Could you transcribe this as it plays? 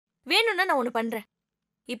வேணும்னா நான் ஒண்ணு பண்றேன்.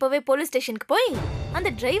 இப்பவே போலீஸ் ஸ்டேஷனுக்கு போய் அந்த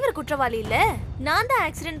டிரைவர் குற்றவாளி இல்ல, நான் தான்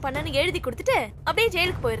ஆக்சிடென்ட் பண்ணேன்னு எழுதி கொடுத்துட்டு அப்படியே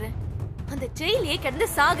ஜெயிலுக்கு போயிடுறேன். அந்த ஜெயிலே கிடந்து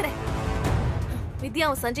சாகுறேன்.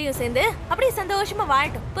 வித்யாவும் சஞ்சயும் சேர்ந்து அப்படியே சந்தோஷமா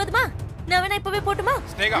வாழட்டும். போதுமா? நான் வேணா இப்பவே போட்டுமா?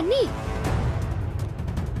 அண்ணி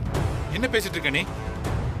என்ன பேசிட்டு இருக்க நீ?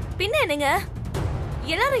 பின்ன என்னங்க,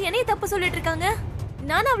 எல்லாரும் என்னைய தப்பு சொல்லிட்டு இருக்காங்க.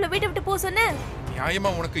 நானும் அவளை வீட்டை விட்டு போக சொன்னேன். நியாயமா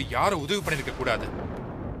உனக்கு யாரும் உதவி பண்ணிருக்க கூடாது.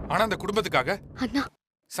 ஆனா அந்த குடும்பத்துக்காக அண்ணா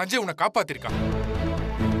சஞ்சய் உன்னை காப்பாத்திருக்கான்.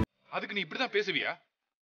 அதுக்கு நீ இப்படிதான் பேசுவியா?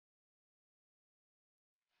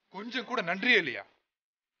 கொஞ்சம் கூட நன்றியே இல்லையா?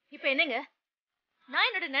 இப்ப என்னங்க, நான்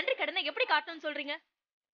என்னோட நன்றி கடனை எப்படி காட்டணும்னு சொல்றீங்க?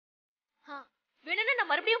 வேணும்னா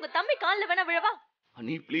நான் மறுபடியும் உங்க தம்பி கால்ல வேணா விழவா?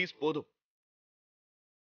 அண்ணி ப்ளீஸ் போதும்.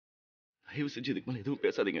 தயவு செஞ்சு இதுக்கு மேல எதுவும்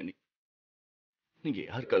பேசாதீங்க அண்ணி. நீங்க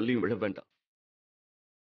யார் காலையும் விழ வேண்டாம்.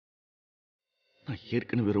 நான்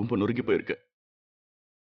ஏற்கனவே ரொம்ப நொறுங்கி போயிருக்கேன்.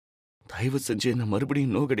 தயவு செஞ்சு என்ன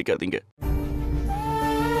மறுபடியும் நோக்கடிக்காதீங்க.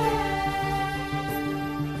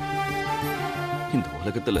 இந்த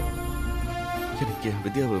உலகத்துல எனக்கு என்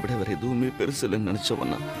வித்யாவை விட வேற எதுவுமே பெருசு இல்லைன்னு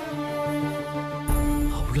நினைச்சவன்னா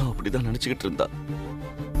அவளும் அப்படிதான் நினைச்சுக்கிட்டு இருந்தா.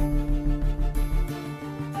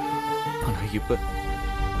 ஆனா இப்ப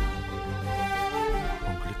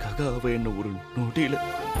உங்களுக்காக அவ என்ன ஒரு நொடியில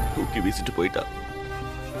தூக்கி வீசிட்டு போயிட்டா.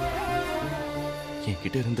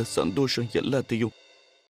 என்கிட்ட இருந்த சந்தோஷம் எல்லாத்தையும்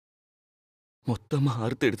மொத்தமா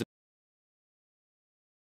அறுத்து எடுத்து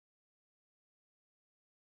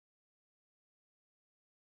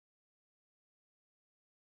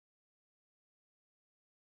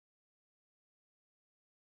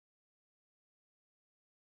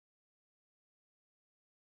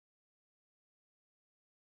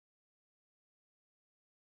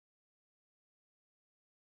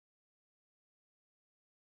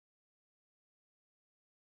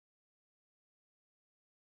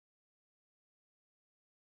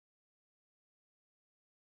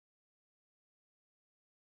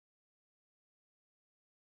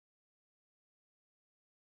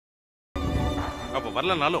அப்ப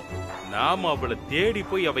வரலனாலும் நாம அவளை தேடி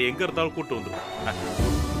போய் அவ எங்க இருந்தாலும் கூட்டு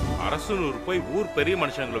வந்துருவோம். அரசனூர் போய் ஊர் பெரிய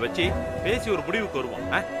மனுஷங்களை வச்சு பேசி ஒரு முடிவுக்கு வருவோம்.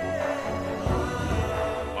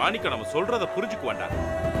 மாணிக்க நம்ம சொல்றத புரிஞ்சுக்க வேண்டாம்.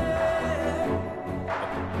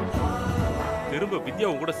 திரும்ப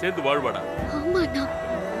வித்யாவும் கூட சேர்ந்து வாழ்வாடா.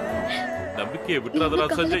 நம்பிக்கையை விட்டுறாதடா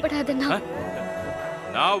சஞ்சய்.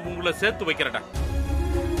 நான் உங்களை சேர்த்து வைக்கிறேன்டா.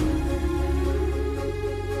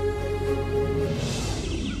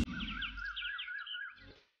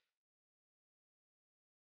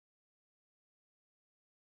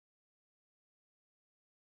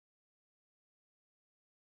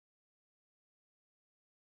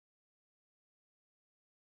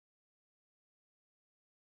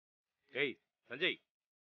 ஏய் சஞ்சய்,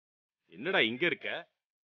 என்னடா இங்க இருக்க?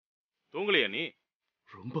 தூங்கலையா நீ?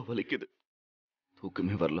 ரொம்ப வலிக்குது,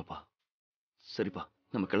 தூக்கமே வரலப்பா. சரிப்பா,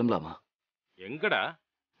 நம்ம கிளம்பலாமா? எங்கடா?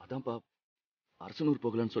 அதான்ப்பா அரசனூர்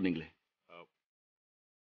போகலான்னு சொன்னீங்களே.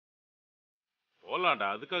 போலாம்டா,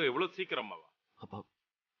 அதுக்காக எவ்வளவு சீக்கிரமாவா? அப்பா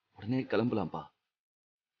உடனே கிளம்பலாம்ப்பா.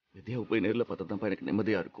 வித்யாவை போய் நேரில் பார்த்தா தான்ப்பா எனக்கு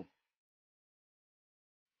நிம்மதியா இருக்கும்.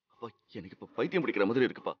 அப்பா எனக்கு இப்ப பைத்தியம் பிடிக்கிற மாதிரி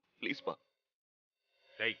இருக்குப்பா, ப்ளீஸ்ப்பா.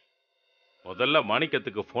 டேய், முதல்ல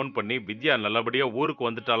மாணிக்கத்துக்கு போன் பண்ணி வித்யா நல்லபடியா ஊருக்கு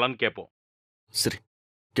வந்துட்டாளான்னு கேட்போம். சரி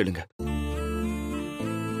கேளுங்க.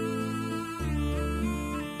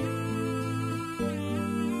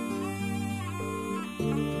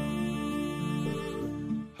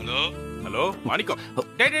 ஹலோ ஹலோ மாணிக்கம்.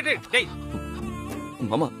 டேய் டேய் டேய் டேய்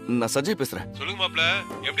மாமா, நான் சஞ்சய் பேசுறேன். சொல்லுங்க மாப்ள,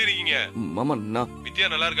 எப்படி இருக்கீங்க? மாமா நான் வித்யா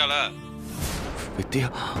நல்லா இருக்காளா? வித்யா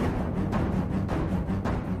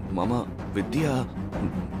மாமா, வித்யா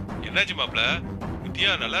என்னாச்சு மாப்ள? வித்யா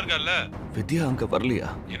நல்லா இருக்கால? வித்யா அங்க வரலையா?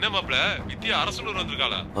 என்ன மாப்ள, வித்யா அரசனூர்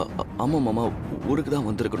வந்திருக்காளா? ஆமா மாமா, ஊருக்கு தான்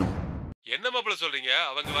வந்திருக்கணும். என்ன மாப்ள சொல்றீங்க?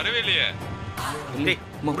 அவங்க வரவே இல்லையே.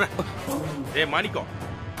 டேய் மாணிக்கம்.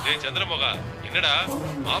 டேய் சந்திரமோகா, என்னடா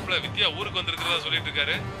மாப்ள வித்யா ஊருக்கு வந்திருக்கிறதா சொல்லிட்டு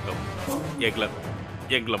இருக்காரு?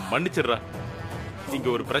 எங்களை மன்னிச்சிடுறா, இங்க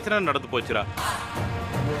ஒரு பிரச்சனை நடந்து போச்சுடா.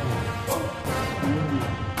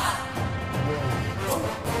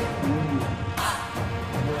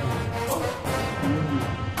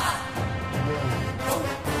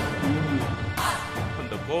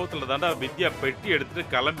 கோவத்துல தாண்டா வித்யா பெட்டி எடுத்துட்டு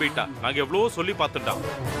கிளம்பிட்டா. நாங்க எவ்வளவோ சொல்லி பார்த்துட்டோம்,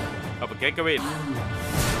 அப்ப கேட்கவே இல்லை.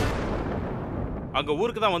 அங்க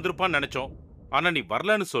ஊருக்கு தான் வந்திருப்பான்னு நினைச்சோம், ஆனா நீ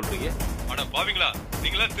வரலன்னு சொல்றீங்க. ஆனா பாவீங்களா,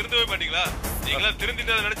 நீங்களா திருந்தவே மாட்டீங்களா? நீங்களா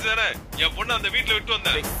திருந்திட்டதை நினைச்சுதானே என் பொண்ணு அந்த வீட்டுல விட்டு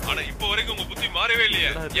வந்தேன். ஆனா இப்போ வரைக்கும் உங்க புத்தி மாறவே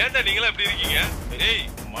இல்லையே. ஏன்டா நீங்களா இப்படி இருக்கீங்க? டேய்,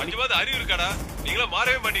 கொஞ்சமாவது அறிவு இருக்காடா? நீங்களா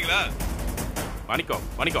மாறவே மாட்டீங்களா? மணிக்கம்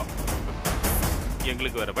மணிக்கம்,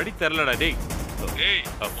 எங்களுக்கு வேற வழி தெரியலடா. டேய் டேய்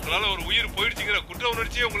உங்களால ஒரு உயிர் போயிடுச்சுங்கிற குற்ற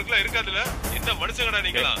உணர்ச்சியே உங்களுக்கு எல்லாம் இருக்காதுல்ல? என்ன மனுஷங்கடா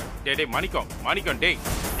நீங்களா? டேய் மாணிக்கம் டேய்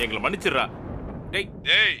எங்களை மன்னிச்சிடுறா.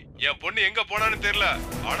 டேய் என் பொண்ணு எங்க போனான்னு தெரியல.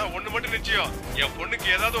 ஆனா ஒண்ணு மட்டும் நிச்சயம், என் பொண்ணுக்கு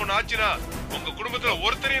ஏதாவது ஒண்ணு ஆச்சுன்னா உங்க குடும்பத்துல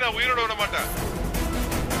ஒருத்தரையும் நான் உயிரோட விட மாட்டேன்.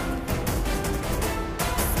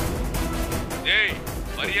 டேய்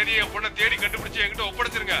மரியாதையை என் பொண்ணை தேடி கண்டுபிடிச்சு என்கிட்ட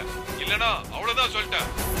ஒப்படைச்சிருங்க, இல்லனா அவ்வளவுதான் சொல்லிட்டேன்.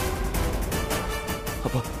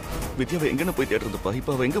 அப்பா வித்யாவை எங்கன்னு போய் தேடுறதுப்பா?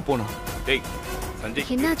 இப்ப அவ எங்க போனா? டேய்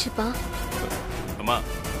சஞ்சய் என்னாச்சுப்பா? அம்மா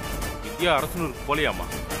வித்யா அரசனூருக்கு போலியாம்மா,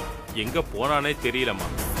 எங்க போனானே தெரியலம்மா.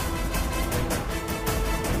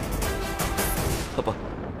 அப்பா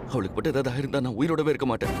அவளுக்கு மட்டும் ஏதாவது ஆயிருந்தா நான் உயிரோடவே இருக்க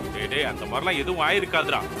மாட்டேன். டேய் அந்த மாதிரிலாம் எதுவும்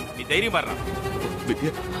ஆயிருக்காதுடா, நீ தைரியமா இருடா.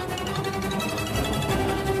 வித்யா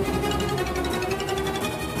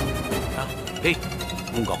டேய்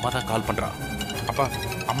உங்க அம்மா தான் கால் பண்றா. அப்பா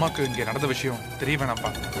அம்மாக்கு இங்க நடந்த விஷயம் தெரிய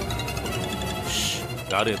வேணாம்ப்பா.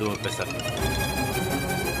 யாரும் எதுவும் பேசல.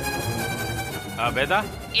 வேதா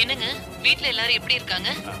என்னங்க வீட்ல எல்லாரும் எப்படி இருக்காங்க?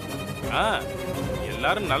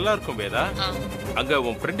 எல்லாரும் நல்லா இருக்கும் வேதா. அங்க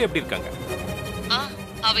உன் ஃப்ரெண்ட் எப்படி இருக்காங்க?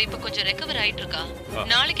 அவ இப்ப கொஞ்சம் ரெக்கவர் ஆயிட்டு இருக்கா.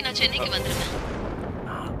 நாளைக்கு நான் சென்னைக்கு வந்துருவேன்.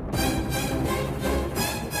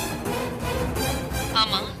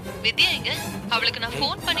 ஆமா வித்யா எங்க? அவளுக்கு நான்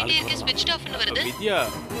ஃபோன் பண்ணிட்டே இருக்கேன், ஸ்விட்ச் ஆஃப்னு வருது.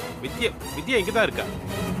 வித்யா இங்க தான் இருக்கா.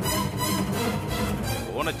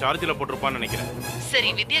 போனை சார்ஜ்ல போட்டிருப்பான்னு நினைக்கிறேன். சரி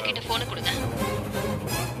வித்யா கிட்ட போனை கொடுங்க.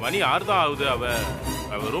 மணி 6 தான் ஆகுது.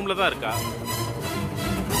 அவ ரூம்ல தான் இருக்கா.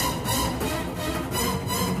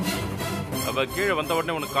 அவ கீழே வந்த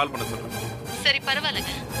உடனே உனக்கு கால் பண்ண சொல்றேன். சரி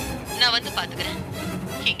பரவாயில்லைங்க, நான் வந்து பாத்துக்கிறேன்.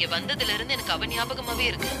 இங்க வந்ததுல இருந்து எனக்கு அவ ஞாபகமாவே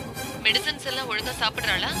இருக்கு. மெடிசன்ஸ் எல்லாம் ஒழுங்கா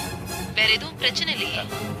சாப்பிடுறாளா? வேற எதுவும் பிரச்சனை இல்லையே?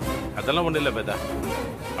 அதெல்லாம் ஒண்ணு இல்ல வேதா,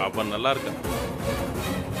 அவ நல்லா இருக்கா.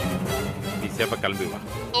 நீ சேப்பா கிளம்பி வா.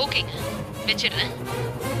 ஓகேங்க வச்சிடுறேன்.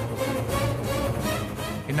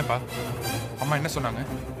 என்னப்பா அம்மா என்ன சொன்னாங்க?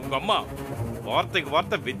 உங்க அம்மா வார்த்தைக்கு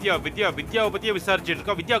வார்த்தை வித்யாவை பத்தியே விசாரிச்சுட்டு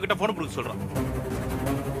இருக்கா. வித்யா கிட்ட போன் கொடுக்க சொல்றான்.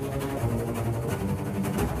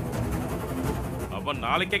 அவன்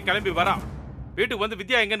நாளைக்கே கிளம்பி வரா. வீட்டுக்கு வந்து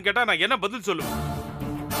வித்யா எங்கன்னு கேட்டா நான் என்ன பதில் சொல்லுவேன்?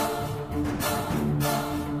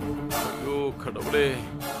 ஐயோ கடவுளே,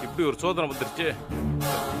 இப்படி ஒரு சோதனை வந்துருச்சு.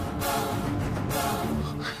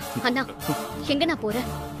 அண்ணா எங்க நான் போறேன்?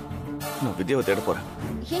 நான் வித்யாவை தேட போறேன்.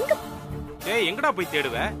 எங்க? ஏய் எங்கடா போய்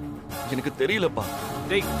தேடுவேன்? எனக்கு தெரியலப்பா.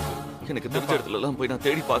 டேய் எனக்கு தெரிஞ்ச இடத்துல எல்லாம் போய் நான்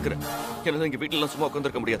தேடி பாக்குறேன். என்னால இங்க வீட்டுல எல்லாம் சும்மா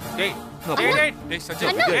உட்கார்ந்திருக்க முடியாது. டேய் நான் டேய் போறேன். டேய் சஞ்சய்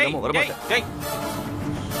வித்யா இல்லாம வரமாட்டேன். டேய்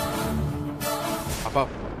அப்பா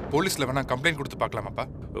போலீஸ்ல வேணா கம்ப்ளைண்ட் கொடுத்து பார்க்கலாமாப்பா?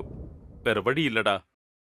 வேற வழி இல்லடா,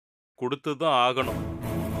 கொடுத்துதான் ஆகணும்.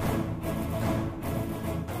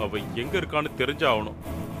 அவ எங்க இருக்கான்னு தெரிஞ்சாகணும்.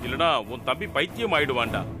 இல்லனா உன் தம்பி பைத்தியம்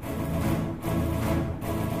ஆயிடுவான்டா.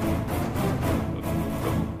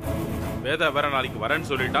 வேதா வேற நாளைக்கு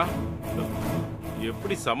வரேன்னு சொல்லிட்டா.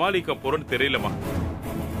 எப்படி சமாளிக்க போறேன்னு தெரியலமா.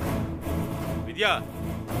 வித்யா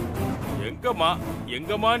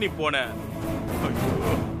எங்கம்மா நீ போன? ஐயோ.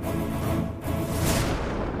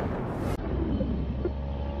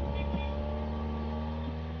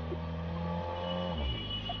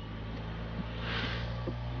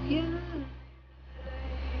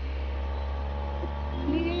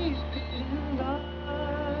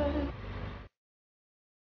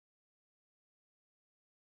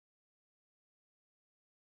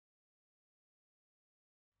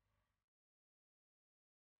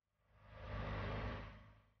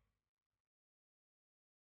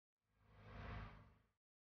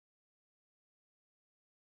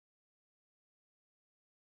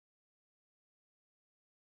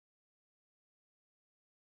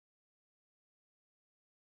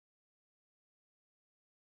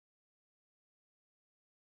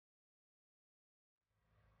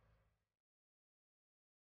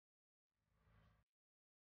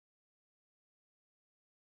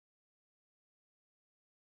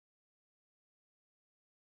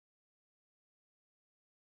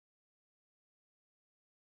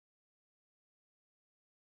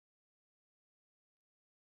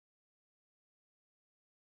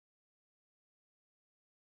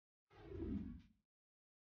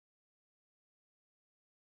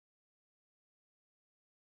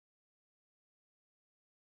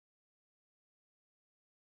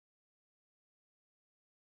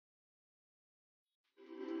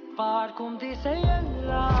 பார்க்கும்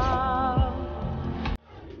திசையெல்லாம்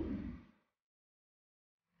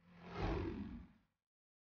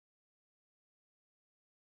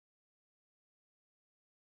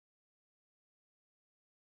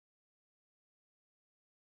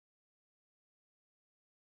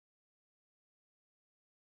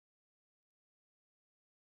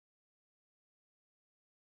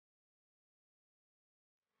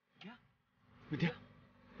வித்யா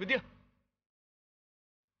வித்யா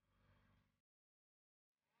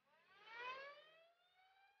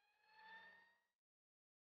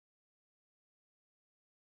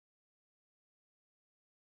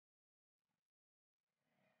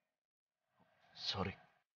சாரி.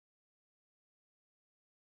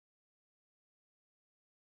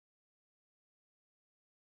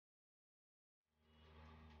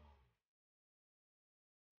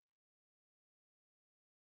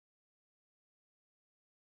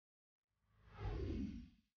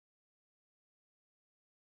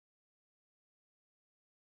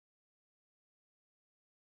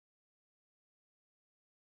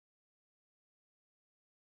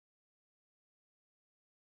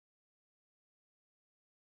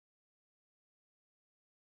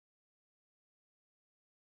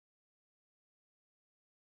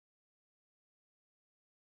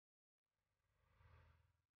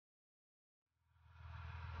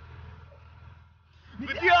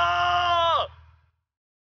 வித்யா!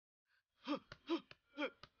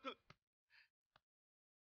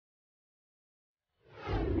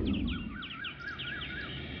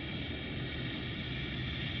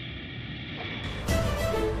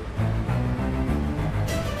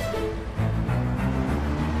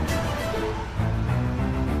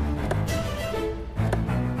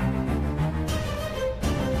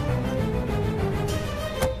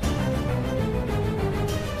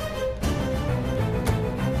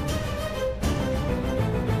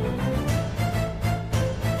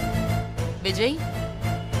 விஜய்,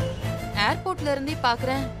 ஏர்போர்ட்ல இருந்தே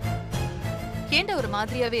பாக்குறேன். ஏன்டா ஒரு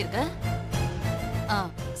மாதிரியாவே இருக்க?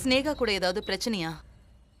 ஸ்னேகா கூட ஏதாவது பிரச்சனையா?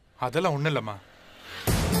 அதெல்லாம் ஒண்ணும் இல்லம்மா.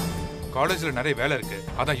 காலேஜ்ல நிறைய வேலை இருக்கு,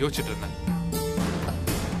 அதான் யோசிச்சுட்டு இருந்தேன்.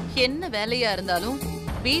 என்ன வேலையா இருந்தாலும்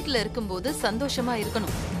வீட்ல இருக்கும்போது சந்தோஷமா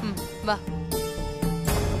இருக்கணும். வா.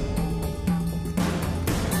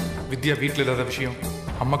 வித்யா வீட்டுல இல்லாத விஷயம்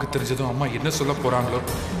அம்மாக்கு தெரிஞ்சதும் அம்மா என்ன சொல்ல போறாங்களோ.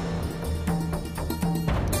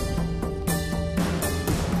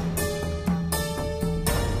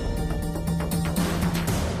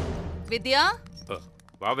 வித்யா,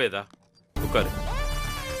 வா வேதா, உட்காரு.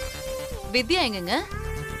 வித்யா எங்கங்க?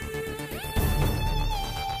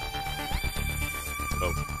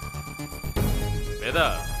 வேதா,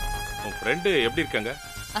 உன் ஃப்ரெண்டு எப்படி இருக்காங்க?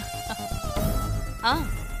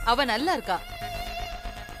 அவ நல்லா இருக்கா.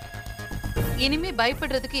 இனிமே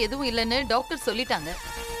பயப்படுறதுக்கு எதுவும் இல்லைன்னு டாக்டர் சொல்லிட்டாங்க.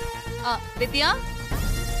 வித்யா,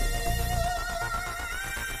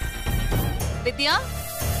 வித்யா.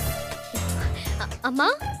 அம்மா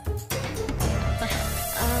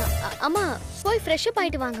அம்மா போய் ஃப்ரெஷ் அப்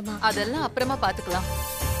ஆயிட்டு வாங்கம்மா. அதெல்லாம் அப்புறமா பாத்துக்கலாம்.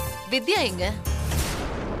 வித்யா எங்க?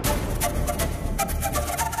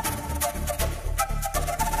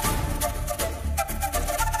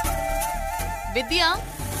 வித்யா,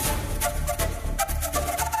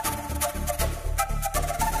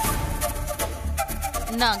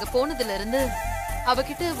 நான் அங்க போனதுல இருந்து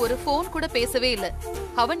அவகிட்ட ஒரு போன் கூட பேசவே இல்ல.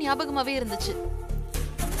 அவன் ஞாபகமாவே இருந்துச்சு.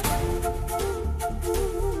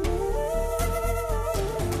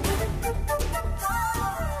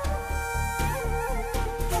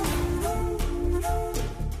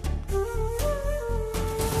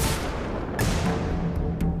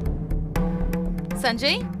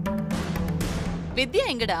 சஞ்சய், வித்யா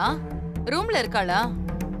எங்கடா? ரூம்ல இருக்காளா?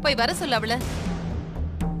 போய் வர சொல்ல அவள.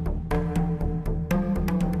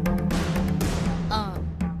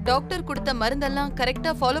 டாக்டர் கொடுத்த மருந்தெல்லாம்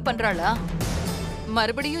கரெக்டா ஃபாலோ பண்றாளா?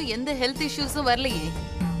 மறுபடியும் எந்த ஹெல்த் இஷ்யூஸும் வரலையே?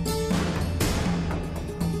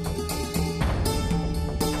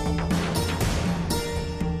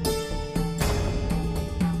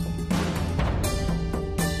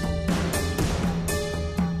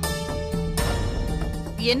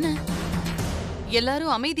 என்ன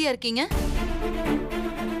எல்லாரும் அமைதியா இருக்கீங்க?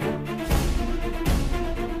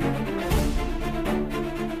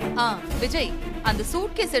 விஜய், அந்த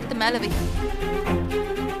சூட்கேஸ் எடுத்து மேல வை.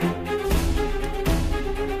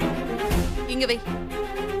 இங்க வை.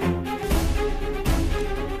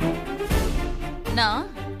 நான்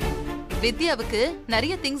வித்யாவுக்கு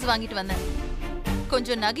நிறைய திங்ஸ் வாங்கிட்டு வந்தேன்.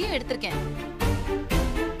 கொஞ்சம் நகையும் எடுத்திருக்கேன்.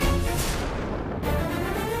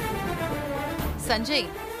 சஞ்சய்,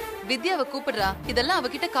 வித்யாவை கூப்பிடுறா. இதெல்லாம்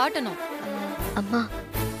அவகிட்ட காட்டணும். அம்மா,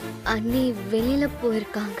 அண்ணி வெளியில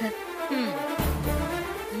போயிருக்காங்க.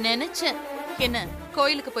 நினைச்சேன். என்ன,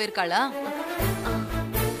 கோயிலுக்கு போயிருக்காளா?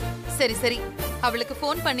 சரி சரி, அவளுக்கு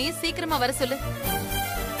போன் பண்ணி சீக்கிரமா வர சொல்லு.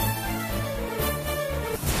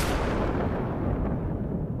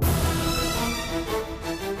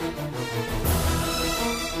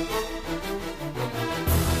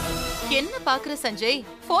 என்ன பாக்குற சஞ்சய்?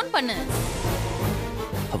 போன் பண்ணு.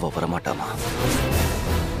 அவ வரமாட்டாமா?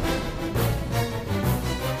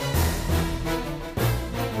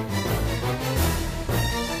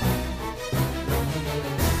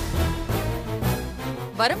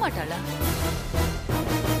 வரமாட்டாளா?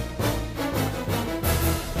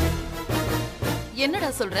 என்னடா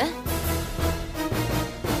சொல்ற?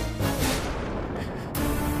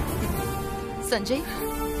 சஞ்சய்,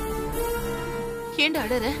 ஏண்டா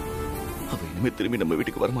அடற? அவ இனிமே திரும்பி நம்ம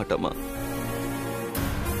வீட்டுக்கு வரமாட்டாமா?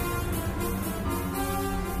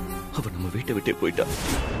 அவ நம்ம வீட்டை விட்டே போயிட்டா.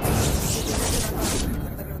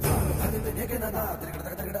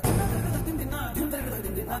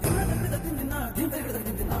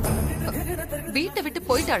 வீட்டை விட்டு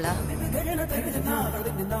போயிட்டாளா?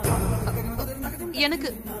 எனக்கு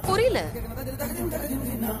புரியல.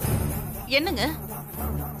 என்னங்க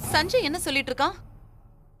சஞ்சய் என்ன சொல்லிட்டு இருக்கான்?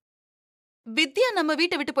 வித்யா நம்ம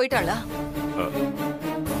வீட்டை விட்டு போயிட்டாளா?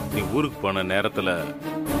 நீ ஊருக்கு போன நேரத்துல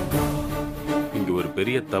இங்க ஒரு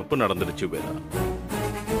பெரிய தப்பு நடந்துருச்சு வேதா.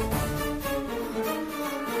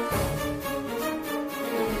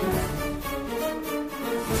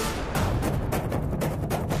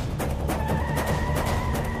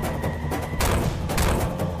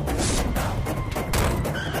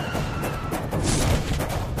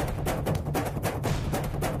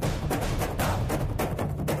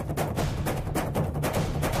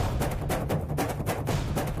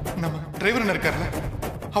 டிரைவர் இருக்காருல்ல,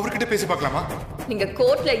 அவர்கிட்ட பேசி பார்க்கலாமா? நீங்க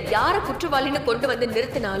கோர்ட்ல யார குற்றவாளின்னு கொண்டு வந்து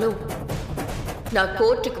நிறுத்தினாலும் நான்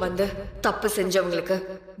கோர்ட்டுக்கு வந்து தப்பு செஞ்சவங்களுக்கு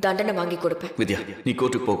தண்டனை வாங்கி கொடுப்பேன். வித்யா, நீ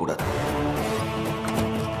கோர்ட்டுக்கு போக கூடாது.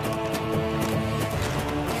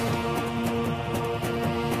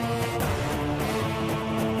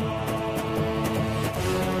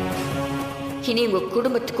 இனி உங்க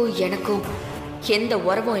குடும்பத்துக்கும் எனக்கும் எந்த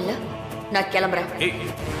உறவும் இல்ல. நான் கிளம்புறேன்.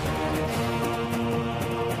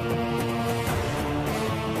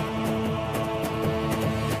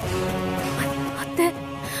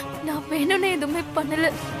 வேணும்னு எதுவுமே பண்ணல,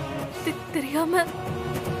 தெரியாம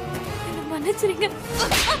என்ன மன்னிச்சிருங்க.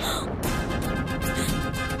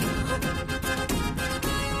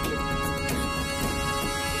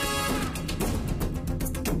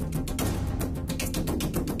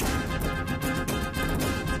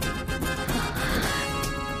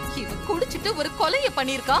 இவ குடிச்சிட்டு ஒரு கொலைய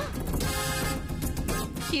பண்ணிருக்கா.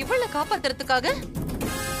 இவளை காப்பாத்துறதுக்காக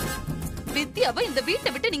வித்யாவை இந்த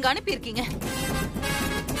வீட்டை விட்டு நீங்க அனுப்பி இருக்கீங்க.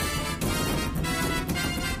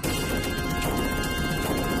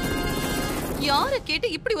 யார கேட்டு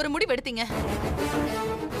இப்படி ஒரு முடிவு எடுத்தீங்க?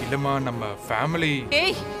 இல்லம்மா, நம்ம ஃபேமிலி.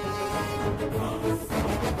 ஏய்,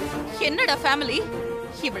 என்னடா ஃபேமிலி?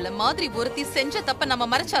 இவள மாதிரி ஒருத்தி செஞ்ச தப்ப நம்ம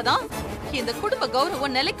மறைச்சாதான் இந்த குடும்ப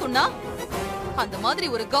கௌரவம் நிலைக்கும்னா அந்த மாதிரி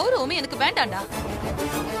ஒரு கௌரவமே எனக்கு வேண்டாண்டா.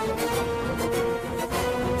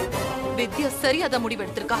 வித்யா சரியாத முடிவு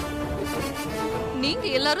எடுத்திருக்கா. நீங்க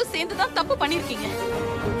எல்லாரும் சேர்ந்துதான் தப்பு பண்ணிருக்கீங்க.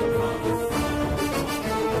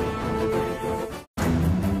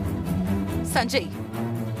 சஞ்சய்,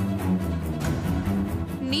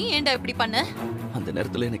 நீ ஏண்டா இப்படி பண்ண? அந்த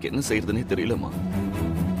நேரத்துல எனக்கு என்ன செய்யறதுன்னே தெரியலமா.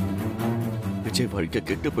 விஜய் வாழ்க்கை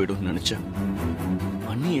கெட்டு போயிடும் நினைச்சேன்.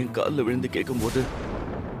 அண்ணி என் காலில் விழுந்து கேட்கும் போது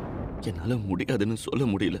என்னால முடியாதுன்னு சொல்ல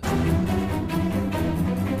முடியல.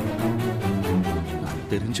 நான்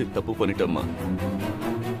தெரிஞ்சு தப்பு பண்ணிட்டேம்மா.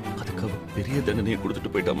 அதுக்காக பெரிய தண்டனையை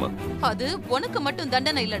கொடுத்துட்டு போயிட்டாமா. அது உனக்கு மட்டும்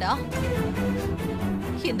தண்டனை இல்லடா,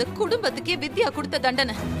 இந்த குடும்பத்துக்கே வித்யா கொடுத்த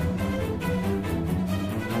தண்டனை.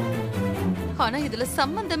 ஆனா இதுல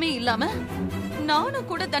சம்பந்தமே இல்லாம நானும்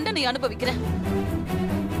கூட தண்டனை அனுபவிக்கிறேன்.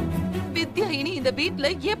 வித்யா இனி இந்த வீட்ல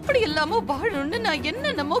எப்படி எல்லாமோ வாழணும்னு நான்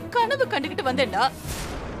என்னென்னமோ கனவு கண்டுகிட்டு வந்தேன்டா.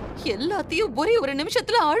 எல்லாத்தையும் ஒரே ஒரு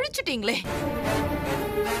நிமிஷத்துல அழிச்சிட்டீங்களே.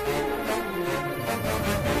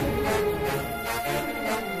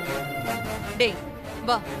 டேய்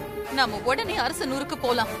வா, நாம உடனே அரசனூருக்கு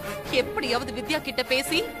போலாம். எப்படியாவது வித்யா கிட்ட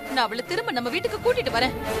பேசி நான் அவளை திரும்ப நம்ம வீட்டுக்கு கூட்டிட்டு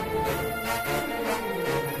வரேன்.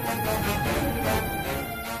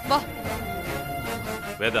 வா.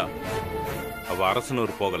 வேதா, அவ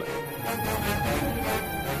அரசனூர் போகல.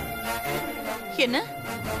 என்ன,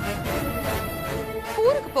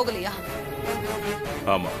 ஊருக்கு போகலையா?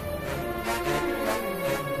 ஆமா.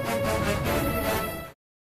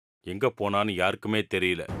 எங்க போனான்னு யாருக்குமே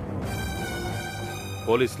தெரியல.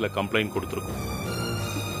 போலீஸ்ல கம்ப்ளைண்ட் கொடுத்துருக்கோம்.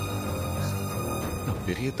 நான்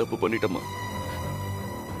பெரிய தப்பு பண்ணிட்டேமா.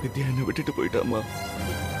 வித்யா என்ன விட்டுட்டு போயிட்டாமா.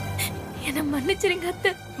 என்ன மன்னிச்சிருங்க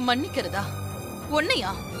அத்தை. மன்னிக்கிறதா?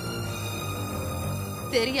 உன்னையா?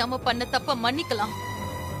 தெரியாம பண்ண தப்ப மன்னிக்கலாம்,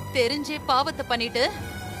 தெரிஞ்சே பாவத்தை பண்ணிட்டு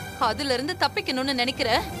அதுல இருந்து தப்பிக்கணும்னு நினைக்கிற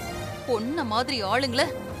பொண்ண மாதிரி ஆளுங்களை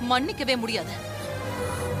மன்னிக்கவே முடியாது.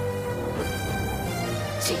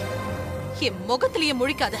 என் முகத்திலேயே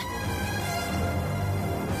முழிக்காத.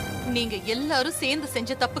 நீங்க எல்லாரும் சேர்ந்து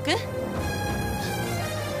செஞ்ச தப்புக்கு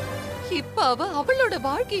இப்ப அவ அவளோட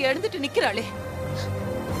வாழ்க்கையை இழந்துட்டு நிக்கிறாளே.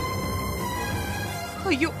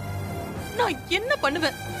 ஐயோ, நான் என்ன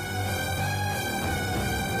பண்ணுவேன்?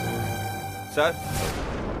 சார்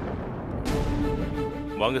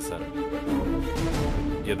வாங்க சார்.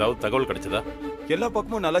 ஏதாவது தகவல் கிடைச்சதா? எல்லா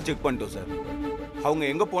பக்கமும் நல்லா செக் பண்ணிட்டோம் சார். அவங்க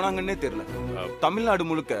எங்க போனாங்கன்னே தெரியல. தமிழ்நாடு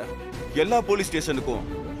முழுக்க எல்லா போலீஸ் ஸ்டேஷனுக்கும்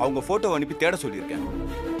அவங்க போட்டோ அனுப்பி தேட சொல்லியிருக்கேன்.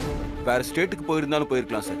 வேற ஸ்டேட்டுக்கு போயிருந்தாலும்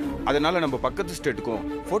போயிருக்கலாம் சார். அதனால நம்ம பக்கத்து ஸ்டேட்டுக்கும்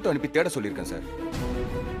போட்டோ அனுப்பி தேட சொல்லியிருக்கேன் சார்.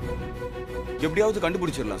 எப்படியாவது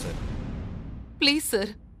கண்டுபிடிச்சிடலாம் சார். ப்ளீஸ்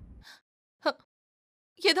சார்,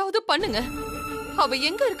 ஏதாவது பண்ணுங்க. அவ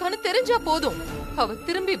எங்க இருக்கான்னு தெரிஞ்சா போதும். அவ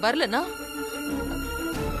திரும்பி வரலனா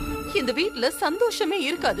இந்த வீட்ல சந்தோஷமே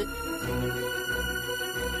இருக்காது.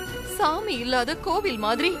 சாமி இல்லாத கோவில்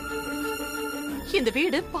மாதிரி இந்த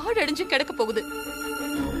வீடு பாழடைஞ்சு கிடக்க போகுது.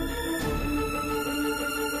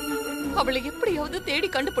 அவளை எப்படியாவது தேடி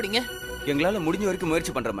கண்டுபிடிங்க. எங்களால முடிஞ்ச வரைக்கும்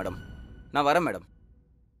முயற்சி பண்றேன் மேடம். நான் வரேன் மேடம்.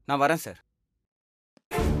 நான் வரேன் சார்.